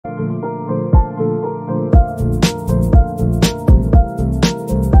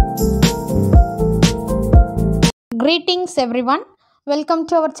Greetings everyone. Welcome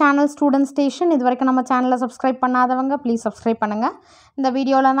to our channel Student Station. இதுவரைக்கும் நம்ம சேனலை சப்ஸ்கிரைப் பண்ணாதவங்க ப்ளீஸ் சப்ஸ்கிரைப் பண்ணுங்க. இந்த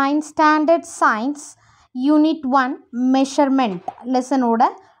வீடியோவில் 9th Standard Science Unit 1 Measurement லெசனோட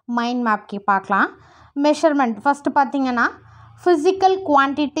mind map பார்க்கலாம். மெஷர்மெண்ட் ஃபஸ்ட்டு பார்த்தீங்கன்னா physical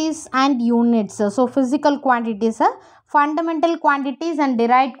quantities and units. So physical quantities, fundamental quantities and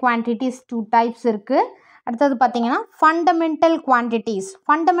derived quantities, two types இருக்குது. அடுத்தது பார்த்தீங்கன்னா ஃபண்டமெண்டல் குவான்டிட்டிஸ்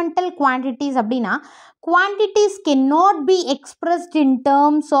அப்படின்னா quantities cannot be expressed in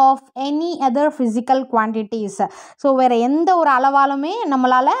terms of any other physical quantities. So வேறு எந்த ஒரு அளவாலுமே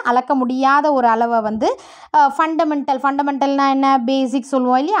நம்மளால் அளக்க முடியாத ஒரு அளவை வந்து ஃபண்டமெண்டல்னால் என்ன, பேசிக்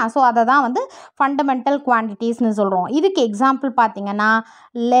சொல்லுவோம் இல்லையா. ஸோ அதை தான் வந்து ஃபண்டமெண்டல் குவான்டிட்டிஸ்னு சொல்கிறோம். இதுக்கு எக்ஸாம்பிள் பார்த்தீங்கன்னா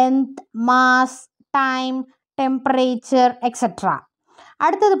length, mass, time, temperature etcetera.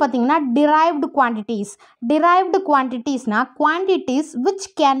 அடுத்தது பார்த்தீங்கன்னா derived quantities quantities which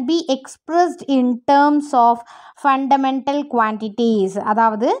can be expressed in terms of fundamental quantities.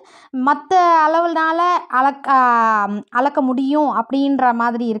 அதாவது மற்ற அளவுனால அளக்க முடியும் அப்படின்ற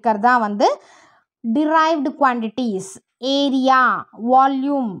மாதிரி இருக்கிறது தான் வந்து derived quantities. Area,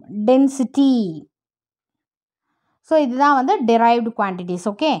 volume, density. So இதுதான் வந்து derived quantities.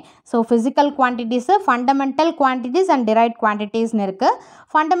 Okay, so physical குவான்டிட்டிஸு, fundamental quantities and derived குவான்டிட்டிஸ்னு இருக்குது.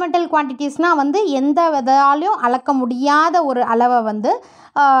 ஃபண்டமெண்டல் குவான்டிட்டிஸ்னால் வந்து எந்த விதாலையும் அளக்க முடியாத ஒரு அளவை வந்து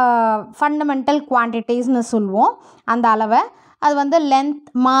ஃபண்டமெண்டல் குவான்டிட்டிஸ்னு சொல்லுவோம். அந்த அளவை அது வந்து லென்த்,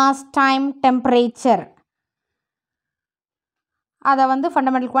 மாஸ், டைம், டெம்பரேச்சர், அதை வந்து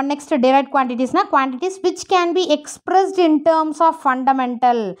fundamental. Next derived குவான்டிட்டிஸ்னால் quantities which can be expressed in terms of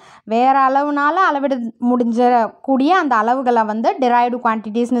fundamental. வேறு அளவுனால அளவிட முடிஞ்சக்கூடிய அந்த அளவுகளை வந்து derived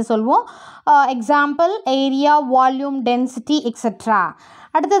குவான்டிட்டிஸ்னு சொல்லுவோம். Example area, volume, density etcetera.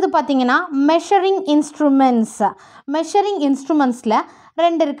 அடுத்தது பார்த்திங்கன்னா மெஷரிங் இன்ஸ்ட்ருமெண்ட்ஸில்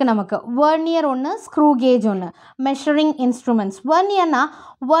ரெண்டு இருக்குது நமக்கு. வெர்னியர் ஒன்று, ஸ்க்ரூ கேஜ் ஒன்று. Measuring instruments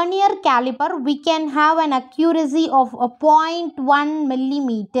vernier calliper we can have an accuracy of 0.1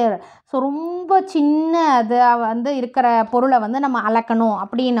 millimeter. So ரொம்ப சின்ன அது வந்து இருக்கிற பொருளை வந்து நம்ம அளக்கணும்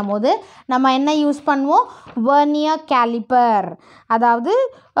அப்படின்னும் போது நம்ம என்ன யூஸ் பண்ணுவோம், வெர்னியர் கேலிப்பர். அதாவது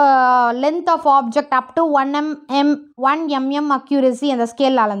length of object up to 1 mm accuracy அந்த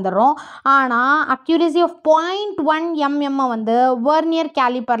ஸ்கேலில் அளந்துடும். ஆனால் அக்யூரசி ஆஃப் 0.1 mm வந்து வெர்னியர்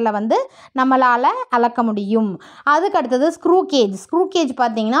கேலிப்பரில் வந்து நம்மளால் அளக்க முடியும். அதுக்கு அடுத்தது ஸ்க்ரூ கேஜ்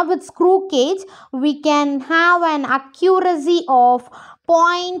பார்த்தீங்கன்னா with screw gauge we can have an accuracy of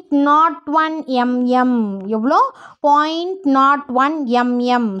 0.01 mm. எவ்வளோ? 0.01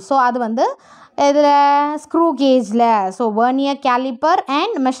 mm. ஸோ அது வந்து இதில் screw கேஜில். So vernier calliper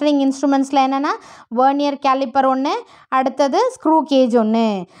and measuring இன்ஸ்ட்ருமெண்ட்ஸில் என்னென்னா வெர்னியர் கேலிப்பர் ஒன்று, அடுத்தது ஸ்க்ரூ கேஜ் ஒன்று.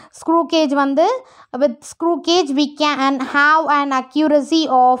 ஸ்க்ரூ கேஜ் வந்து with screw gauge we can have an accuracy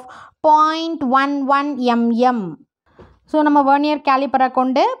of 0.11 mm. So நம்ம வெர்னியர் கேலிப்பரை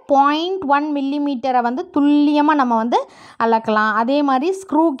கொண்டு 0.1 மில்லிமீட்டரை வந்து துல்லியமாக நம்ம வந்து அளக்கலாம். அதே மாதிரி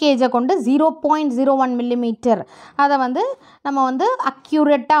ஸ்க்ரூ கேஜை கொண்டு 0.01 மில்லிமீட்டர் அதை வந்து நம்ம வந்து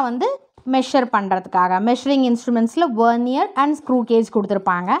அக்யூரேட்டாக வந்து மெஷர் பண்ணுறதுக்காக measuring இன்ஸ்ட்ருமெண்ட்ஸில் vernier and screw gauge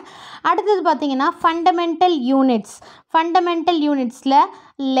கொடுத்துருப்பாங்க. அடுத்தது பார்த்திங்கன்னா ஃபண்டமெண்டல் யூனிட்ஸில்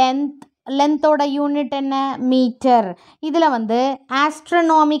லென்த்தோட யூனிட் என்ன, மீட்டர். இதில் வந்து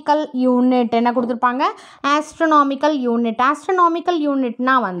ஆஸ்ட்ரோனாமிக்கல் யூனிட் என்ன கொடுத்துருப்பாங்க, ஆஸ்ட்ரோனாமிக்கல்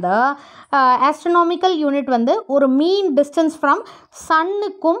யூனிட்னால் வந்து ஆஸ்ட்ரோனாமிக்கல் யூனிட் வந்து ஒரு மீன் distance from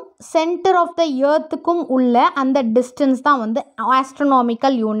சன்னுக்கும் centre of the எர்த்துக்கும் உள்ள அந்த டிஸ்டன்ஸ் தான் வந்து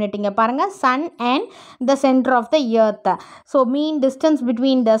ஆஸ்ட்ரோனாமிக்கல் யூனிட். இங்கே பாருங்கள், Sun and the centre of the earth. So mean distance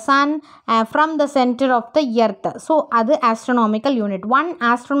between the Sun from the centre of the earth. So அது astronomical unit. 1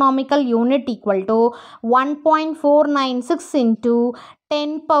 astronomical unit equal to 1.496 into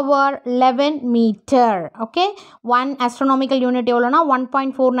 10 power 11 meter. Okay, 1 astronomical unit எவ்வளோனா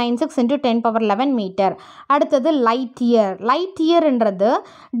 1.496 into 10 power 11 meter. அடுத்தது light yearன்றது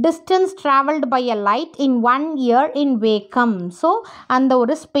distance traveled by a light in 1 year in vacuum. So அந்த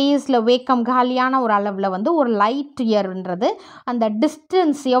ஒரு ஸ்பேஸில் vacuum காலியான ஒரு அளவில் வந்து ஒரு லைட் இயர்ன்றது அந்த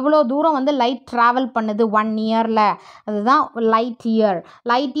டிஸ்டன்ஸ் எவ்வளோ தூரம் வந்து லைட் ட்ராவல் பண்ணுது 1 இயரில், அதுதான் light year.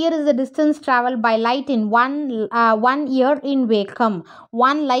 Light year is the distance travel by light in 1 year in vacuum.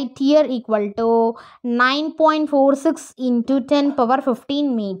 1 light year equal to 9.46 into 10 power 15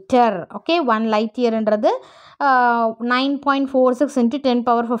 meter. Okay, 1 light year என்றது 9.46 into 10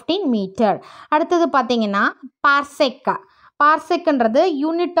 power 15 meter. அடுத்தது பார்த்தீங்கன்னா Parsecன்றது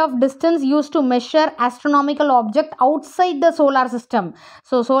unit of distance use to measure astronomical object out side the solar system.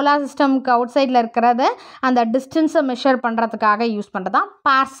 So solar சிஸ்டம்க்கு out சைடில் இருக்கிறத அந்த டிஸ்டன்ஸை measure பண்ணுறதுக்காக use பண்ணுறது தான்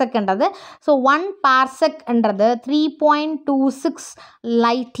பார்செக்ன்றது. So 1 பார்செக்ன்றது 3.26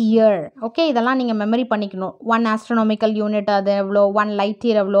 light year. Okay, இதெல்லாம் நீங்கள் மெமரி பண்ணிக்கணும். 1 ஆஸ்ட்ரோனாமிக்கல் யூனிட் அது எவ்வளோ, 1 லைட்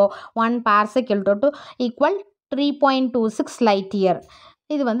இயர் எவ்வளோ, 1 பார்செக் ஈக்குவல் 3.26 லைட் இயர்.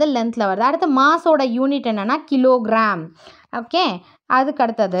 இது வந்து லென்த்தில் வருது. அடுத்து மாஸோட யூனிட் என்னென்னா கிலோகிராம். ஓகே, அதுக்கு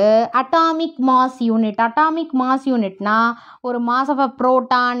அடுத்தது atomic mass unit. Atomic mass யூனிட்னா ஒரு mass of a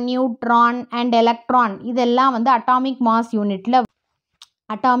proton, neutron and electron, இதெல்லாம் வந்து அட்டாமிக் மாஸ் யூனிட்டில்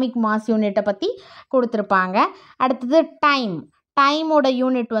அட்டாமிக் மாஸ் யூனிட்டை பற்றி கொடுத்துருப்பாங்க. அடுத்தது டைம். டைமோட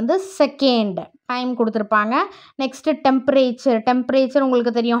யூனிட் வந்து செகண்ட். டைம் கொடுத்துருப்பாங்க. Next temperature. டெம்பரேச்சர்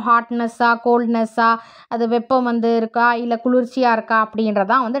உங்களுக்கு தெரியும், ஹாட்னஸ்ஸாக கோல்ட்னஸ்ஸாக, அது வெப்பம் வந்து இருக்கா இல்லை குளிர்ச்சியாக இருக்கா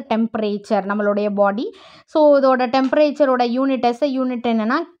அப்படின்றதான் வந்து டெம்பரேச்சர் நம்மளுடைய பாடி. ஸோ இதோட டெம்பரேச்சரோட யூனிட் யூனிட்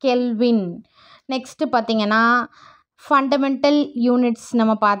என்னென்னா கெல்வின். நெக்ஸ்ட்டு பார்த்திங்கன்னா ஃபண்டமெண்டல் யூனிட்ஸ்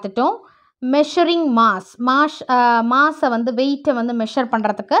நம்ம பார்த்துட்டோம். மெஷரிங் மாஸை வந்து வெயிட்டை வந்து மெஷர்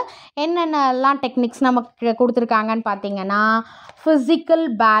பண்ணுறதுக்கு என்னென்னலாம் டெக்னிக்ஸ் நமக்கு கொடுத்துருக்காங்கன்னு பார்த்தீங்கன்னா ஃபிசிக்கல்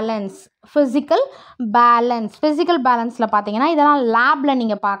பேலன்ஸ். ஃபிசிக்கல் பேலன்ஸில் பார்த்தீங்கன்னா இதெல்லாம் லேபில்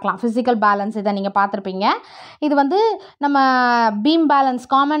நீங்கள் பார்க்கலாம். ஃபிசிக்கல் பேலன்ஸ் இதை நீங்கள் பார்த்துருப்பீங்க. இது வந்து நம்ம பீம் பேலன்ஸ்,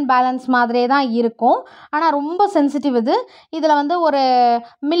 காமன் பேலன்ஸ் மாதிரியே தான் இருக்கும். ஆனால் ரொம்ப சென்சிட்டிவ் இது. இதில் வந்து ஒரு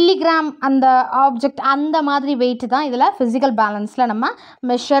மில்லிகிராம் அந்த ஆப்ஜெக்ட் அந்த மாதிரி வெயிட் தான் இதில் ஃபிசிக்கல் பேலன்ஸில் நம்ம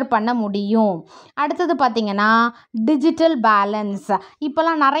மெஷர் பண்ண முடியும். அடுத்தது பார்த்திங்கன்னா டிஜிட்டல் பேலன்ஸ்.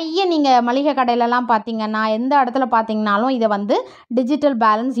 இப்போல்லாம் நிறைய நீங்கள் மளிகை கடையிலலாம் பார்த்தீங்கன்னா எந்த இடத்துல பார்த்தீங்கன்னாலும் இதை வந்து டிஜிட்டல்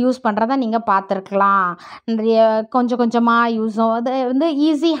பேலன்ஸ் யூஸ் பண்ணுறத நீங்கள் பார்த்துருக்கலாம். நிறைய கொஞ்சம் கொஞ்சமாக யூஸும், அது வந்து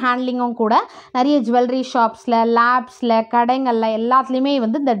ஈஸி ஹேண்ட்லிங்கும் கூட. நிறைய ஜுவல்லரி ஷாப்ஸில், லேப்ஸில், கடைகளில் எல்லாத்துலேயுமே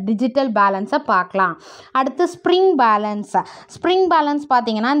வந்து இந்த டிஜிட்டல் பேலன்ஸை பார்க்கலாம். அடுத்து ஸ்ப்ரிங் பேலன்ஸ். ஸ்ப்ரிங் பேலன்ஸ்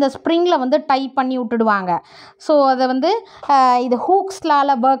பார்த்தீங்கன்னா இந்த ஸ்ப்ரிங்கில் வந்து டைப் பண்ணி விட்டுடுவாங்க. ஸோ அதை வந்து இது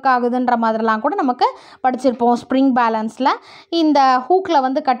ஹூக்ஸ்லால் ஒர்க் ஆகுதுன்ற மாதிரிலாம் கூட நமக்கு படிச்சிருப்போம். ஸ்ப்ரிங் பேலன்ஸில் இந்த ஹூக்கில்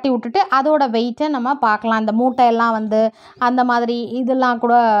வந்து கட்டி விட்டுட்டு அதோட வெயிட்டை நம்ம பார்க்கலாம். இந்த மூட்டையெல்லாம் வந்து அந்த மாதிரி இதெல்லாம்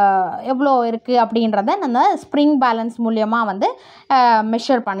கூட எவ்வளோ இருக்குது அப்படின்றத நம்ம ஸ்ப்ரிங் பேலன்ஸ் மூலியமாக வந்து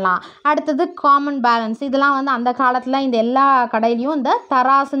மெஷர் பண்ணலாம். அடுத்தது காமன் பேலன்ஸ். இதெல்லாம் வந்து அந்த காலத்தில் இந்த எல்லா கடையிலையும் இந்த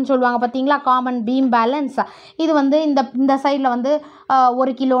தராசுன்னு சொல்லுவாங்க பார்த்தீங்களா, காமன் பீம் பேலன்ஸ். இது வந்து இந்த சைடில் வந்து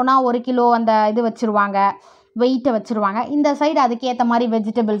 1 கிலோனா 1 கிலோ அந்த இது வச்சுருவாங்க, வெயிட்டை வச்சுருவாங்க. இந்த சைடு அதுக்கேற்ற மாதிரி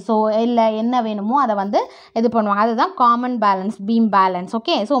வெஜிடபிள்ஸோ இல்லை என்ன வேணுமோ அதை வந்து இது பண்ணுவாங்க. அதுதான் common balance, beam balance.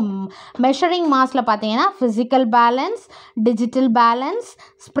 Okay, so measuring மாஸில் பார்த்தீங்கன்னா physical balance, digital balance,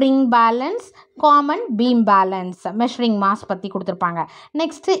 spring balance, common beam balance, measuring mass பற்றி கொடுத்துருப்பாங்க.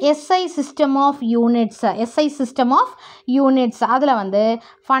 Next SI system of units. அதில் வந்து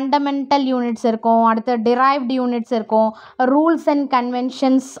ஃபண்டமெண்டல் யூனிட்ஸ் இருக்கும், அடுத்து டிரைவ்டு யூனிட்ஸ் இருக்கும், rules and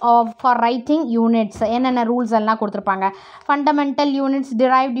conventions for writing units, என்னென்ன rules எல்லாம் கொடுத்துருப்பாங்க. ஃபண்டமெண்டல் யூனிட்ஸ்,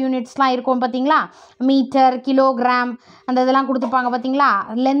 டிரைவ்டு யூனிட்ஸ்லாம் இருக்கும் பார்த்தீங்களா, மீட்டர், கிலோகிராம், அந்த இதெல்லாம் கொடுத்துருப்பாங்க பார்த்தீங்களா.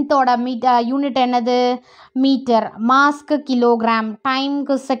 லென்த்தோட யூனிட் என்னது மீட்டர், மாஸ்க்கு கிலோகிராம்,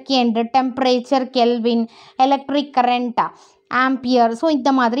 டைமுக்கு second, temperature kelvin, electric current ampere. So இந்த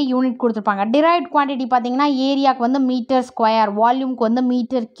மாதிரி யூனிட் கொடுத்துருப்பாங்க. டிரைவ்ட் குவான்டிட்டி பார்த்தீங்கன்னா ஏரியாவுக்கு வந்து மீட்டர் ஸ்கொயர், வால்யூம்க்கு வந்து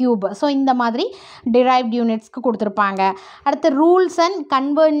மீட்டர் கியூப். ஸோ இந்த மாதிரி டிரைவ்ட் யூனிட்ஸ்க்கு கொடுத்துருப்பாங்க. அடுத்து rules and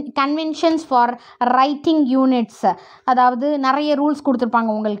conventions for writing units. அதாவது நிறைய ரூல்ஸ்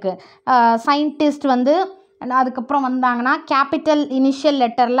கொடுத்துருப்பாங்க உங்களுக்கு. சயின்டிஸ்ட் வந்து அதுக்கப்புறம் வந்தாங்கன்னா கேபிட்டல் இனிஷியல்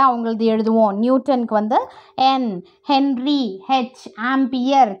லெட்டரில் அவங்களது எழுதுவோம். நியூட்டனுக்கு வந்து என், Henry, H,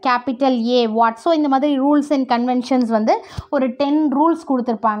 ampere, capital A, what. So இந்த மாதிரி ரூல்ஸ் அண்ட் கன்வென்ஷன்ஸ் வந்து ஒரு 10 ரூல்ஸ்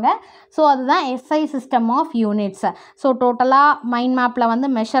கொடுத்துருப்பாங்க. ஸோ அதுதான் SI system of units. So டோட்டலாக மைண்ட் மேப்பில் வந்து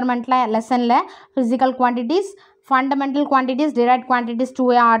மெஷர்மெண்ட்டில் லெசனில் physical quantities, fundamental quantities, derived quantities, two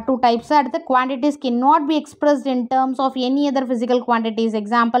types. அடுத்து quantities cannot be expressed in terms of any other physical quantities,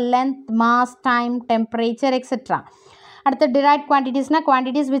 example length, mass, time, temperature, etc. அடுத்து derived quantitiesனா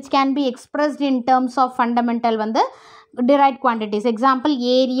quantities which can be expressed in terms of fundamental வந்து derived quantities, example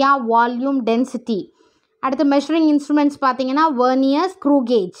area, volume, density. அடுத்து measuring instruments பார்த்தீங்கன்னா vernier, screw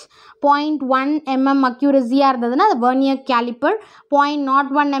gauge. 0.1 mm அக்யூரஸியாக இருந்ததுன்னா அது vernier calliper.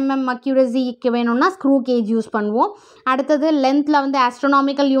 0.01 mm அக்யூரஸிக்கு வேணும்னா screw gauge use பண்ணுவோம். அடுத்தது லென்த்தில் வந்து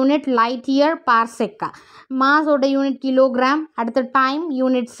astronomical unit light year parsec. மாஸோட unit kilogram. அடுத்து time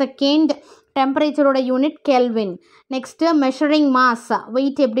unit second. டெம்பரேச்சரோட unit kelvin. Next measuring mass,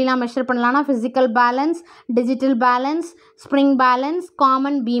 wait எப்படிலாம் மெஷர் பண்ணலாம்னா physical balance, digital balance, spring balance,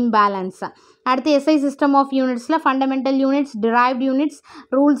 common beam balance. அடுத்து SI system of யூனிட்ஸில் fundamental units, derived units,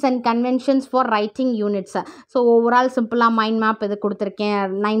 rules and conventions for writing units. So overall சிம்பிளாக mind map இது கொடுத்துருக்கேன்.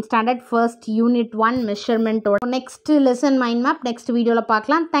 9th standard first unit 1 மெஷர்மெண்ட்டோட next lesson mind map next வீடியோவில்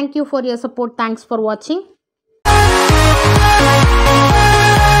பார்க்கலாம். Thank you for your support. Thanks for வாட்சிங்.